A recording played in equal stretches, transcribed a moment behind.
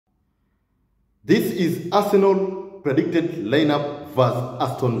This is Arsenal predicted lineup versus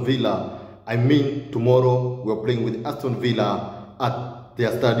Aston Villa. I mean, tomorrow we're playing with Aston Villa at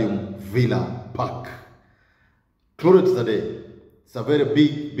their stadium, Villa Park. Tomorrow is the day. It's a very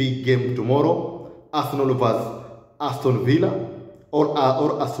big game tomorrow. Arsenal versus Aston Villa or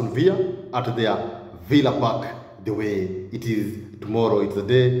Aston Villa at their Villa Park. The way it is tomorrow, it's a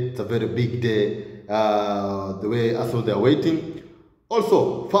day. It's a very big day. The way Arsenal they are waiting.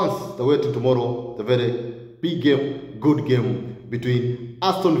 Also, fans, they're waiting tomorrow. The very big game, good game between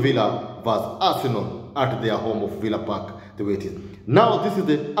Aston Villa versus Arsenal at their home of Villa Park. The way it is. Now, this is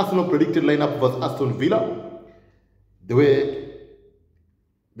the Arsenal predicted lineup versus Aston Villa. The way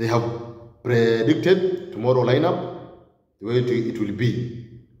they have predicted tomorrow lineup, the way it will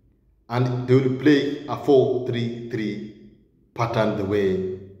be. And they will play a 4-3-3 pattern the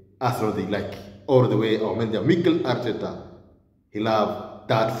way Arsenal they like. Or the way our manager Mikel Arteta, he loves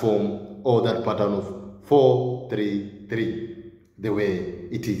that form or that pattern of 4-3-3, the way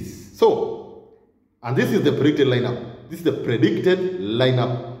it is. So, and this is the predicted lineup. This is the predicted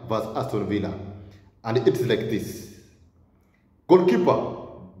lineup versus Aston Villa. And it is like this. Goalkeeper,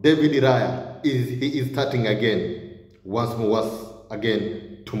 David Raya, he is starting again, once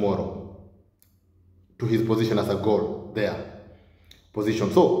again tomorrow, to his position as a goal there. Position.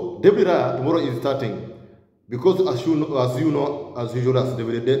 So, David Raya tomorrow is starting. Because as usual,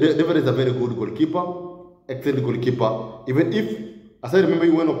 David is a very good goalkeeper, excellent goalkeeper. Even if, as I remember,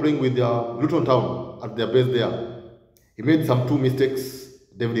 when we were playing with Luton Town at their base there, he made some 2 mistakes,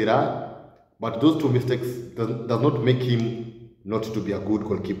 David Raya, but those 2 mistakes does not make him not to be a good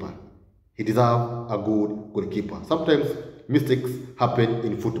goalkeeper. He deserves a good goalkeeper. Sometimes mistakes happen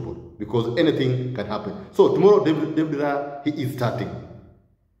in football because anything can happen. So tomorrow, David Raya, he is starting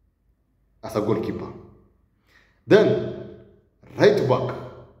as a goalkeeper. Then, right back,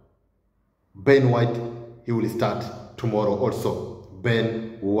 Ben White, he will start tomorrow also.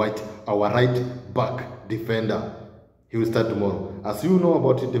 Ben White, our right back defender, he will start tomorrow. As you know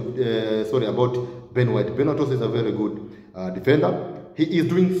about about Ben White. Ben White also is a very good defender. He is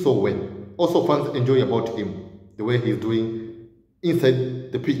doing so well. Also, fans enjoy about him, the way he is doing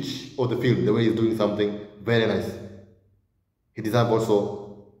inside the pitch or the field, the way he is doing something very nice. He deserves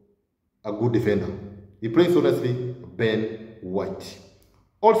also a good defender. He plays honestly, Ben White.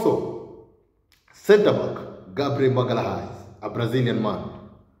 Also, centre back, Gabriel Magalhaes, a Brazilian man.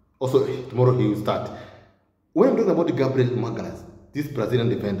 Also, tomorrow he will start. When I'm talking about Gabriel Magalhaes, this Brazilian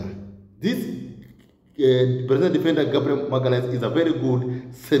defender, Brazilian defender Gabriel Magalhaes is a very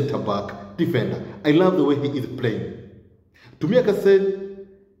good centre back defender. I love the way he is playing. To me, like I said,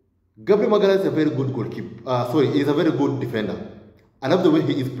 Gabriel Magalhaes is a very good goalkeeper. He is a very good defender. I love the way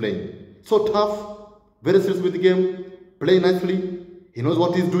he is playing. So tough. Very serious with the game, play nicely, he knows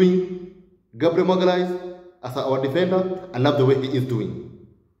what he's doing. Gabriel Magalhaes, as our defender, I love the way he is doing.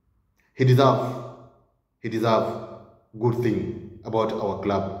 He deserves good thing about our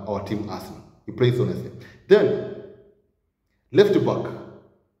club, our team Arsenal. He plays honestly. Then, left back,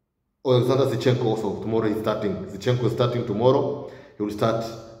 Alexander Zinchenko also, tomorrow he's starting. Zinchenko is starting tomorrow. He will start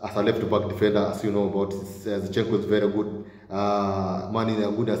as a left back defender, as you know about. Zinchenko is very good man in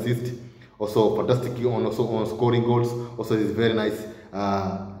a good assist. Also fantastic on scoring goals. Also is very nice.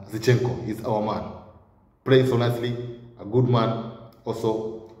 Zinchenko is our man. Plays so nicely. A good man.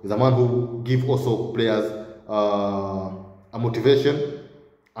 Also is a man who gives also players a motivation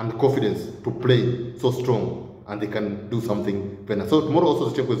and confidence to play so strong, and they can do something very nice. So tomorrow also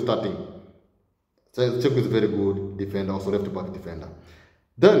Zinchenko is starting. So Zinchenko is a very good defender, also left back defender.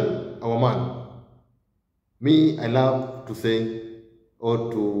 Then our man. Me, I love to say,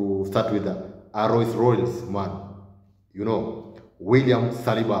 or to start with a Royals man. You know, William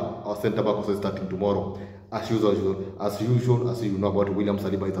Saliba, our centre back, also starting tomorrow. As usual, as you know about William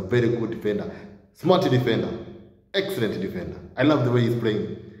Saliba, is a very good defender, smart defender, excellent defender. I love the way he's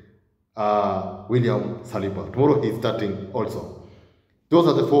playing. William Saliba. Tomorrow he's starting also. Those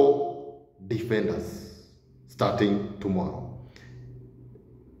are the 4 defenders starting tomorrow.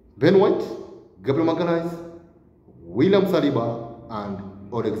 Ben White, Gabriel Magalhaes, William Saliba, and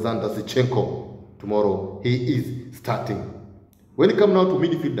Alexander Zinchenko. Tomorrow he is starting. When it comes now to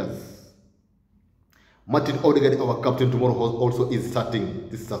midfielders, Martin Odegaard, our captain, tomorrow also is starting.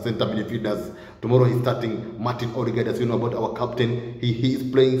 This is a center midfielders. Tomorrow he's starting. Martin Odegaard, as you know about our captain, he is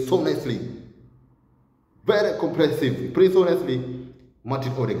playing so nicely. Very comprehensive. He plays so nicely.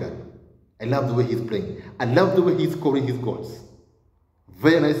 Martin Odegaard. I love the way he's playing. I love the way he's scoring his goals.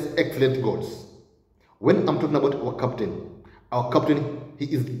 Very nice, excellent goals. When I'm talking about our captain, he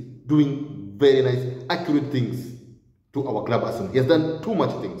is doing very nice, accurate things to our club Arsenal. He has done too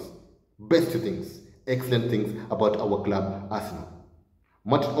much things. best things, excellent things about our club, Arsenal.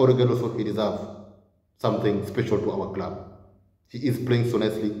 Martin Odegaard also, he deserves something special to our club. He is playing so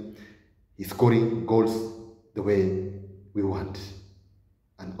nicely. He's scoring goals the way we want.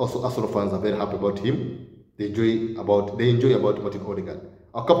 And also Arsenal fans are very happy about him. They enjoy about Martin Odegaard.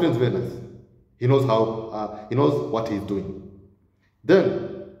 Our captain is very nice. He knows he knows what he's doing.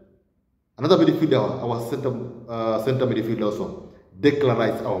 Then another midfielder, our center midfielder also, Declan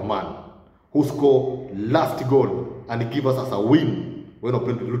Rice, our man, who scored last goal and give us as a win when we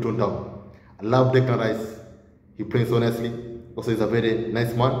played Luton Town. I love Declan Rice. He plays so nicely. Also, he's a very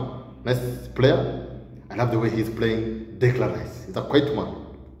nice man, nice player. I love the way he's playing. Declan Rice. He's a quiet man,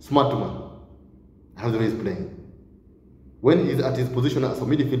 smart man. I love the way he's playing. When he's at his position as a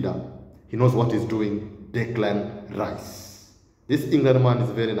midfielder, he knows what he's doing. Declan Rice. This England man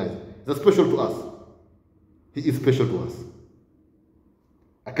is very nice. He's special to us. He is special to us.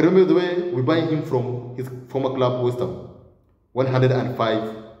 I can remember the way we buy him from his former club, West Ham.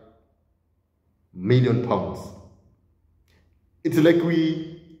 £105 million. It's like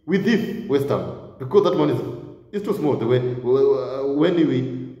we thief West Ham because that man is too small. The way when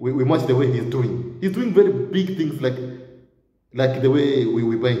we match the way he's doing very big things like the way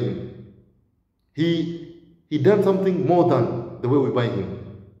we buy him. He done something more than the way we buy him.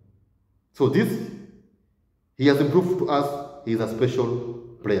 So he has improved to us. He is a special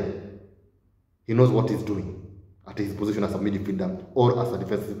player. He knows what he's doing at his position as a midfielder or as a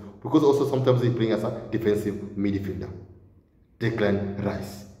defensive, because also sometimes he's playing as a defensive midfielder. Declan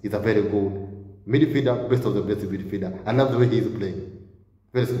Rice is a very good midfielder, best of the best midfielder. I love the way he is playing.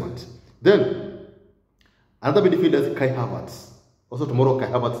 Very smart. Then another midfielder is Kai Havertz. Also tomorrow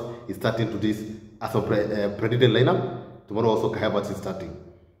Kai Havertz is starting to this as a predicted lineup. Tomorrow also Kai Havertz is starting.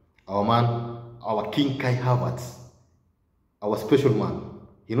 Our man, our king Kai Havertz, our special man.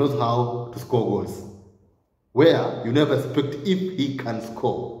 He knows how to score goals, where you never expect if he can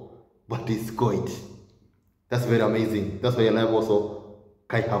score, but he scored. That's very amazing. That's why I love also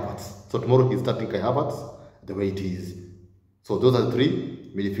Kai Havertz. So tomorrow he's starting Kai Havertz the way it is. So those are the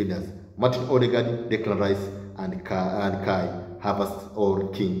three midfielders: Martin Odegaard, Declan Rice, and Kai Havertz, or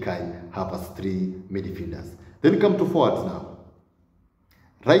King Kai Havertz, three midfielders. Then come to forwards now.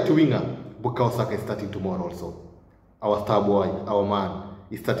 Right winger, Bukayo Saka is starting tomorrow also. Our star boy, our man,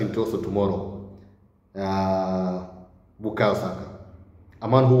 is starting also tomorrow. Bukayo Saka, a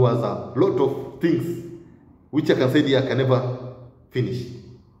man who has a lot of things which I can say I can never finish.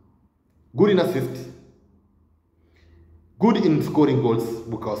 Good in assist, good in scoring goals,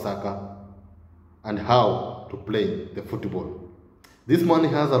 Bukayo Saka, and how to play the football. This man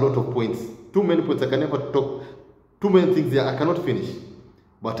has a lot of points. Too many points. I can never talk. Too many things there I cannot finish.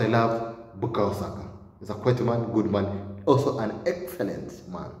 But I love Bukayo Saka. He's a quiet man, good man, also an excellent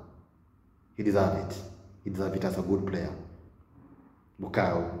man. He deserves it. He deserves it as a good player.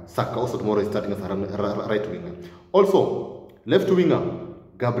 Bukayo Saka also tomorrow is starting as a right winger. Also, left winger,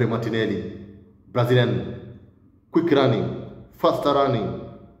 Gabriel Martinelli, Brazilian, quick running, faster running,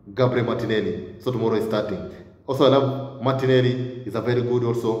 Gabriel Martinelli. So tomorrow is starting. Also, I love Martinelli. He's a very good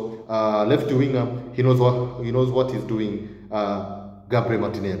also left winger. He knows what he's doing. Gabriel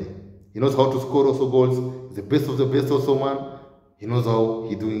Martinelli. He knows how to score also goals. He's the best of the best also, man. He knows how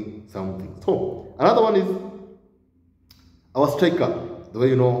he's doing something. So another one is our striker. The way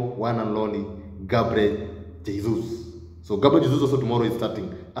you know, one and only Gabriel Jesus. So Gabriel Jesus also tomorrow is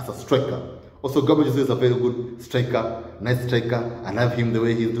starting as a striker. Also Gabriel Jesus is a very good striker, nice striker. I love him the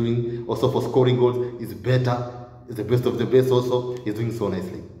way he's doing. Also for scoring goals, he's better. He's the best of the best also. He's doing so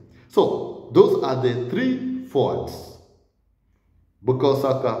nicely. So those are the three forwards: Bukayo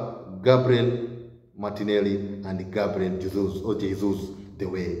Saka, Gabriel Martinelli, and Gabriel Jesus, or Jesus, the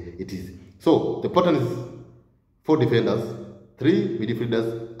way it is. So the pattern is 4 defenders, 3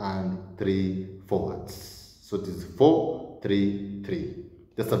 midfielders, and 3 forwards. So it is 4-3-3.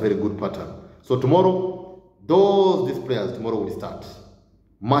 That's a very good pattern. So tomorrow, these players tomorrow will start.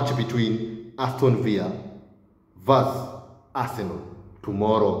 Match between Aston Villa versus Arsenal.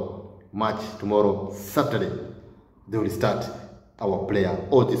 Tomorrow, Saturday, they will start.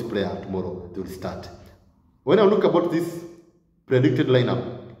 All this player tomorrow, they will start. When I look about this predicted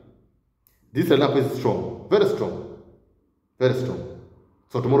lineup, this lineup is strong, very strong, very strong.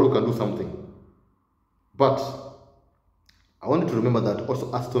 So tomorrow we can do something. But I want you to remember that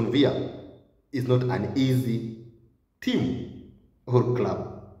also Aston Villa is not an easy team or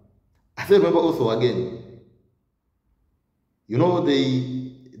club. I still remember also again, you know,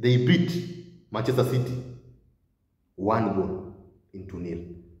 they beat Manchester City 1-0.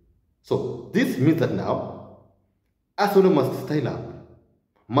 So this means that now Arsenal must style up,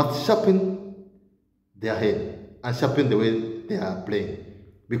 must sharpen their head and sharpen the way they are playing.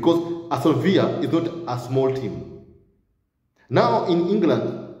 Because Aston Villa is not a small team. Now in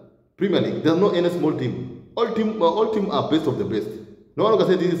England, Premier League, there's no any small team. All teams are best of the best. No one can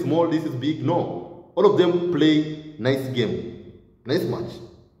say this is small, this is big. No. All of them play nice game, nice match.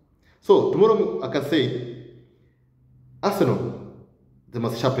 So tomorrow I can say Arsenal, they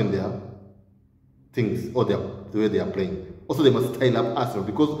must sharpen their things or the way they are playing. Also, they must style up Arsenal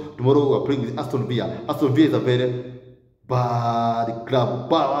because tomorrow we are playing with Aston Villa. Aston Villa is a very bad club,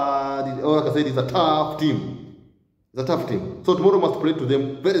 bad. Or I can say it's a tough team. It's a tough team. So tomorrow must play to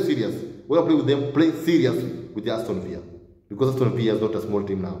them very serious. We are playing with them, play seriously with the Aston Villa because Aston Villa is not a small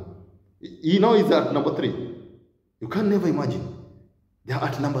team now. He now is at number 3. You can never imagine. They are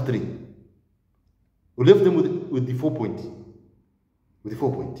at number 3. We left them with the 4 points. With the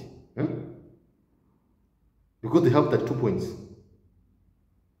 4 points. Because they have 32 points.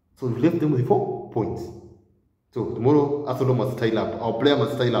 So we left them with 4 points. So tomorrow Arsenal must style up. Our player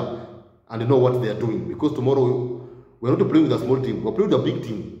must style up and know what they are doing. Because tomorrow we're not playing with a small team. We're playing with a big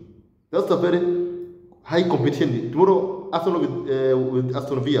team. That's a very high competition. Tomorrow Arsenal with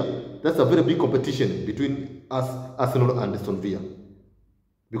Aston Villa. That's a very big competition between us, Arsenal and Aston Villa.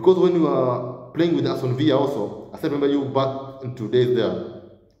 Because when you are playing with Aston Villa also, I said remember you back in 2 days there.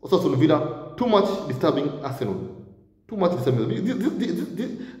 Also Aston Villa, too much disturbing Arsenal. Too much disturbing.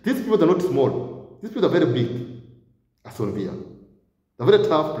 These people are not small. These people are very big. Aston Villa. They're very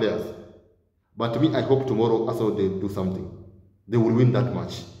tough players. But to me, I hope tomorrow Arsenal they do something. They will win that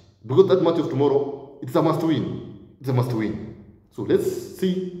match. Because that match of tomorrow, it's a must win. It's a must win. So let's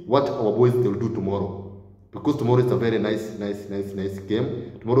see what our boys they will do tomorrow. Because tomorrow is a very nice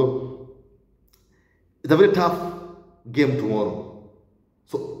game. Tomorrow, it's a very tough game tomorrow.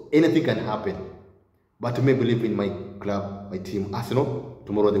 So anything can happen. But I may believe in my club, my team, Arsenal.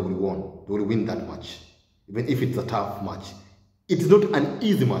 Tomorrow they will win. They will win that match. Even if it's a tough match. It's not an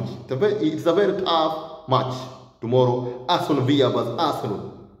easy match. It's a very tough match tomorrow. Aston Villa vs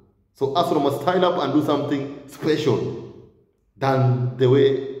Arsenal. So Arsenal must style up and do something special than the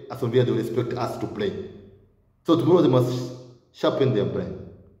way Aston Villa will expect us to play. So tomorrow they must sharpen their brain.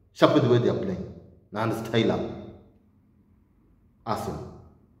 Sharpen the way they are playing. And style up Arsenal.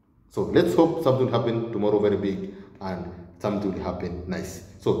 So let's hope something will happen tomorrow very big and something will happen nice.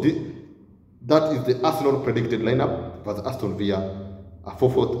 So that is the Arsenal predicted lineup for the Aston Villa.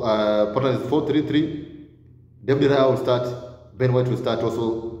 Pattern is 4-3-3. David Raya will start. Ben White will start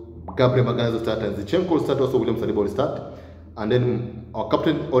also. Gabriel Magalhaes will start. And Zinchenko will start also. William Saliba will start. And then our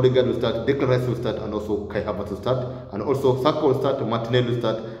captain Odegaard will start. Declan Rice will start. And also Kai Havertz will start. And also Saka will start. Martinelli will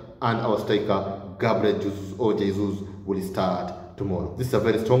start. And our striker Gabriel Jesus will start tomorrow. This is a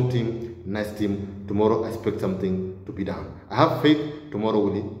very strong team. Nice team. Tomorrow I expect something to be done. I have faith tomorrow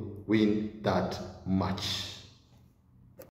will win that match.